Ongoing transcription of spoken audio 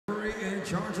referee in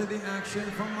charge of the action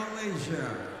from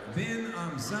Malaysia, Bin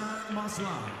Amzan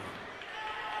Maslan.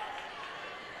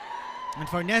 And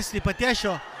for Nesthy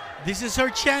Petecio, this is her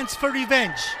chance for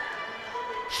revenge.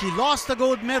 She lost the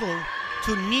gold medal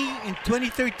to Ni in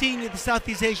 2013 at the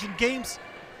Southeast Asian Games.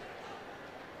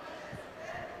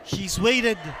 She's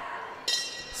waited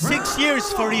 6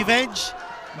 years for revenge.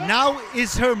 Now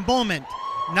is her moment.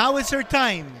 Now is her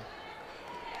time.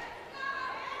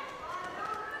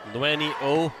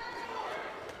 20-0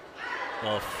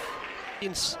 of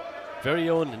very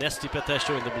own Nesthy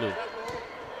Petecio in the blue.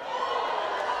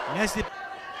 Nesthy.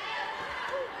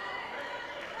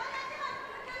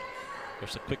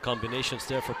 There's a quick combinations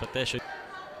there for Petecio.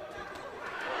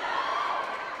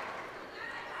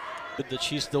 Good that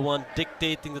she's the one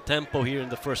dictating the tempo here in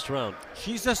the first round.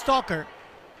 She's a stalker.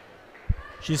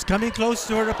 She's coming close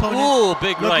to her opponent. Oh,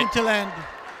 big looking right. to land.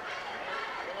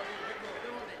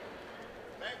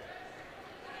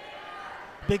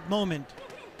 Big moment.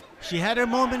 She had her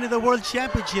moment in the World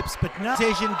Championships, but now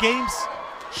Asian Games,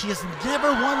 she has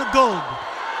never won a gold.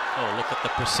 Oh, look at the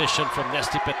precision from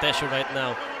Nesthy Petecio right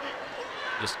now.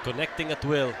 Just connecting at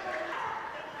will.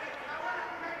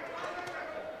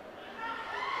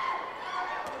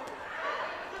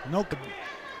 No.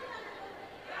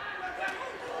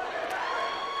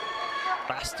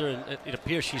 Faster, and it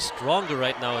appears she's stronger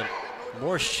right now and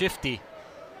more shifty.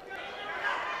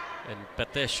 And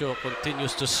Petecio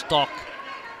continues to stalk.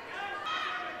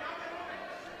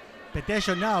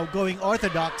 Petecio now going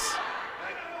orthodox.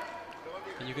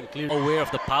 And you can clearly be aware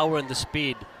of the power and the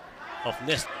speed of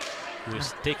Nesthy, who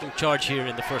is taking charge here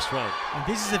in the first round. And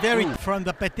this is a very from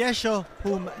the Petecio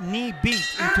whom Ni beat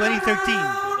in 2013.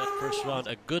 That first round,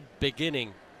 a good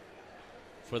beginning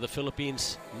for the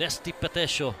Philippines. Nesthy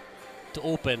Petecio to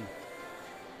open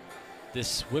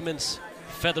this women's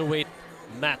featherweight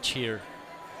match here.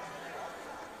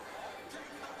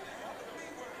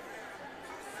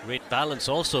 Great balance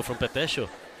also from Petecio.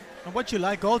 And what you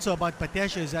like also about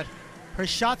Petecio is that her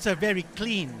shots are very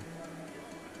clean.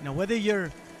 Now, whether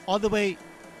you're all the way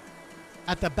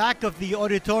at the back of the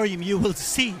auditorium, you will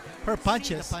see her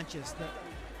punches. Seconds now.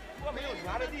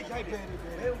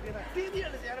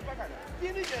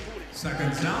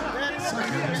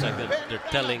 Looks like they're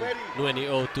telling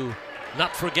 20-0 to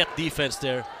not forget defense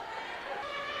there.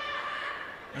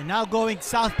 And now going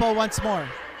southpaw once more.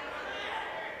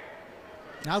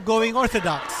 Now going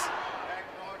orthodox.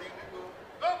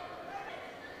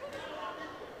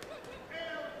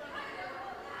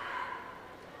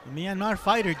 The Myanmar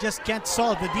fighter just can't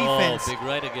solve the defense big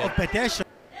right again. of Petecio.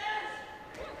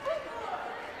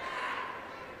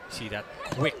 See that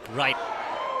quick right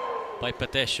by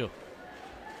Petecio.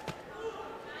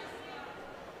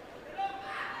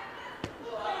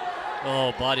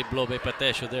 Oh, body blow by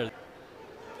Petecio there.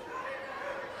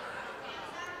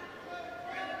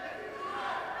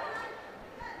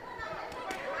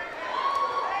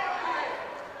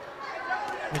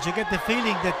 But you get the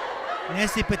feeling that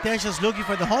Nesthy Petecio is looking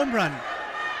for the home run.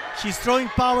 She's throwing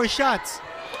power shots.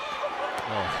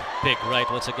 Oh, big right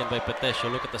once again by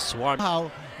Petecio. Look at the swarm. How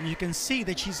you can see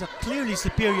that she's a clearly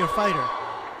superior fighter.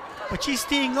 But she's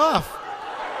teeing off.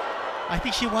 I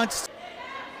think she wants...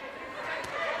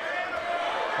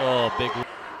 Oh, big.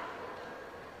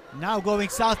 Now going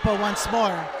southpaw once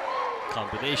more.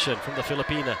 Combination from the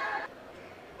Filipina.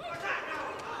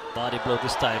 Body blow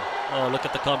this time. Oh, look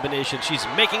at the combination. She's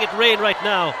making it rain right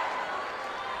now.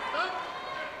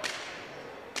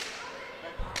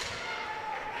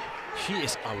 She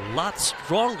is a lot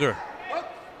stronger.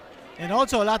 And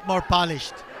also a lot more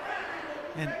polished.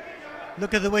 And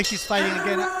look at the way she's fighting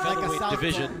again like a Featherweight southpaw.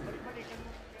 division.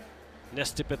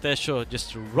 Nesthy Petecio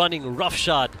just running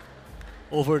roughshod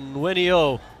over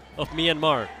Nguyen of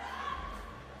Myanmar.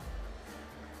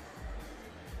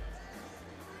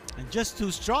 And just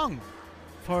too strong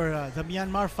for the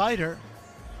Myanmar fighter.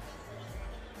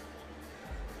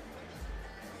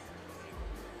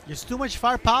 Just too much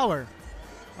firepower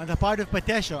on the part of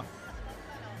Petecio.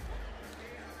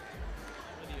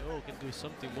 Nguyen can do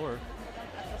something more.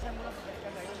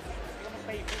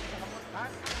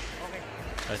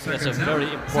 I think that's a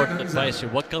very important advice here.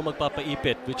 Huwag kang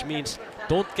magpapaipit, which means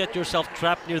don't get yourself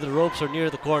trapped near the ropes or near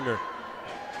the corner.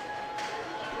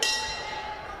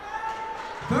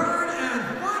 Third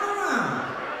and final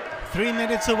round. 3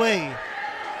 minutes away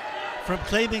from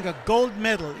claiming a gold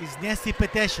medal is Nesthy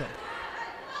Petecio.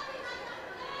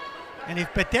 And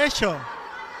if Petecio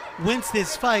wins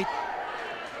this fight,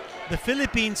 the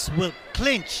Philippines will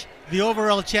clinch the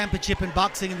overall championship in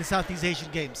boxing in the Southeast Asian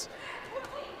Games.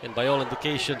 And by all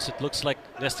indications, it looks like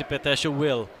Nesthy Petecio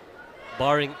will,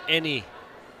 barring any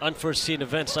unforeseen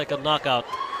events like a knockout.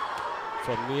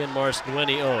 from Myanmar's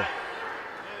Nesthy O.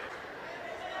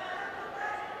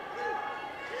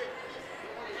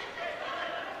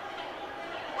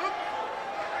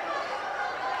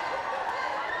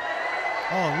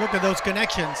 Oh, look at those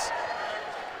connections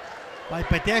by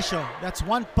Petecio. That's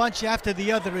one punch after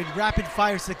the other in rapid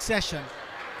fire succession.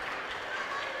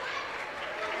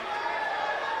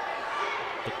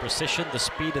 The precision, the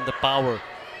speed, and the power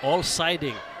all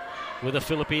siding with the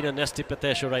Filipino Nesthy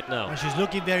Petecio right now. Well, she's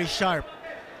looking very sharp.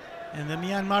 And the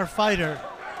Myanmar fighter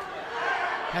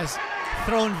has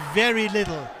thrown very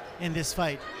little in this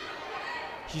fight.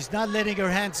 She's not letting her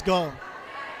hands go.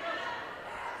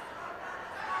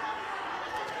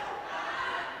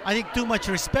 I think too much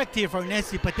respect here for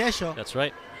Nesthy Petecio. That's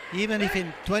right. Even if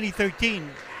in 2013,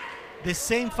 this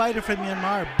same fighter from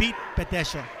Myanmar beat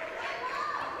Petecio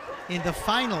in the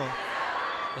final.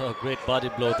 Oh, great body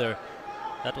blow there.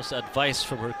 That was advice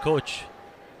from her coach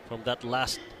from that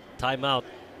last timeout.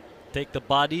 Take the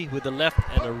body with the left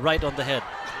and a right on the head.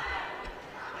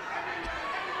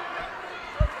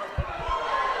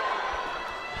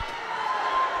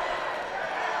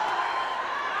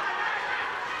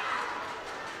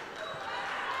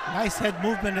 Nice head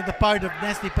movement on the part of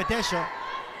Nesthy Petecio.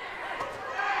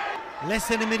 Less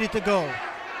than a minute to go.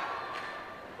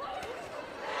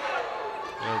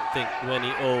 I don't think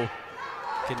Nesthy O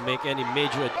can make any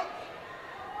major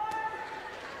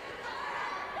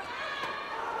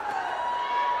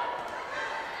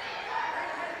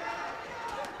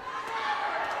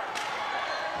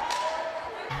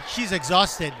She's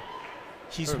exhausted.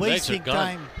 She's her legs are wasting gone.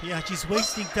 time. Yeah, she's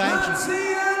wasting time. She's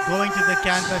going to the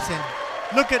canvas and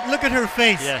look at her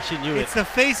face. Yeah, she knew it. It's a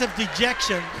face of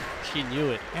dejection. She knew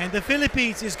it. And the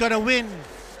Philippines is going to win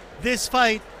this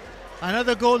fight.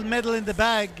 Another gold medal in the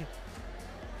bag.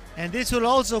 And this will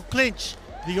also clinch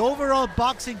the overall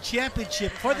boxing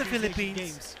championship for the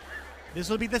Philippines. This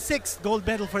will be the 6th gold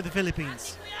medal for the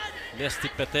Philippines. Nesthy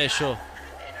Petecio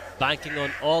banking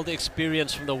on all the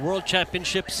experience from the World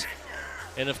Championships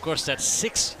and of course that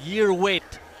 6-year wait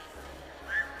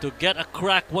to get a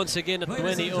crack once again at Ladies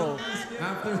and 20-0. gentlemen,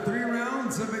 after 3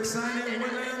 rounds of exciting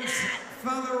women's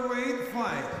featherweight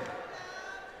fight,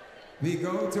 we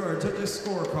go to our judges'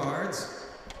 scorecards,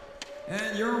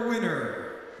 and your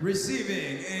winner,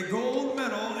 receiving a gold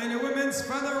medal in the women's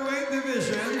featherweight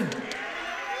division,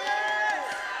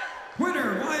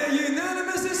 winner via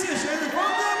unanimous decision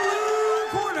from the blue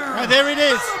corner. And there it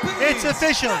is. Philippines, It's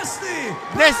official. Nesthy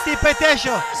Nesthy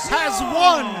Petecio has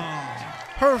won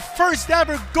her first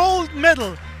ever gold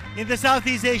medal in the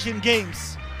Southeast Asian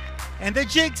Games. And the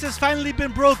jinx has finally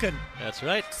been broken. That's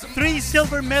right. 3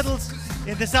 silver medals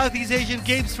in the Southeast Asian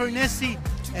Games for Nesthy,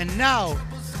 and now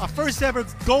a first ever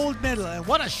gold medal. And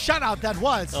what a shutout that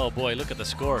was. Oh boy, look at the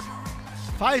score.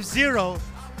 5-0.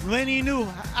 Nesthy knew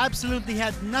absolutely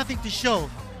had nothing to show.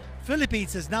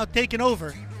 Philippines has now taken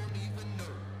over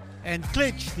and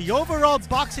clinched the overall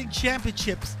boxing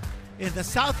championships in the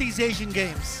Southeast Asian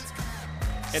Games.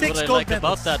 And 6 what I gold like medals.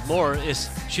 about that more is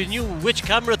she knew which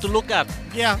camera to look at.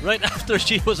 Yeah. Right after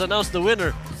she was announced the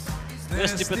winner.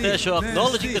 Nesthy Petecio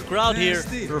acknowledging the crowd here,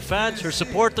 her fans, her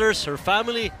supporters, her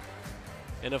family,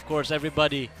 and of course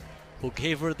everybody who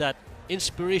gave her that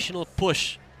inspirational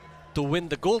push to win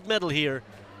the gold medal here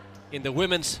in the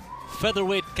women's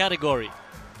featherweight category.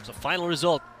 So final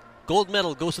result, gold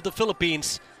medal goes to the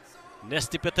Philippines.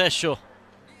 Nesthy Petecio.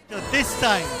 This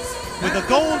time with a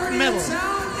gold medal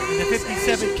in the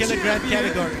 57 kilogram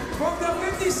category. From the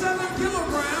 57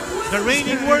 kilogram The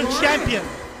reigning world champion.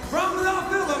 from the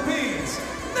Philippines,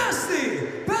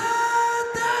 Nesthy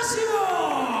Petecio.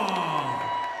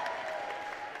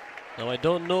 Now I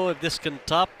don't know if this can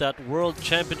top that world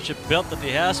championship belt that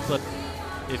he has, but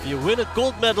if you win a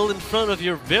gold medal in front of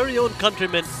your very own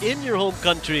countrymen in your home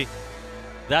country,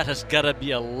 that has gotta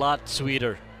be a lot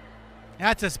sweeter.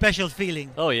 That's a special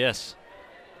feeling. Oh yes.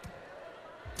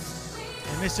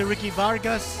 And Mr. Ricky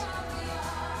Vargas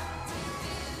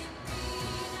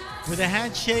with a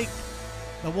handshake,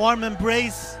 the warm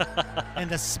embrace, and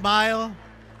the smile.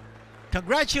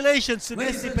 Congratulations to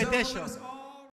Ladies Nesthy and gentlemen, Petecio. let's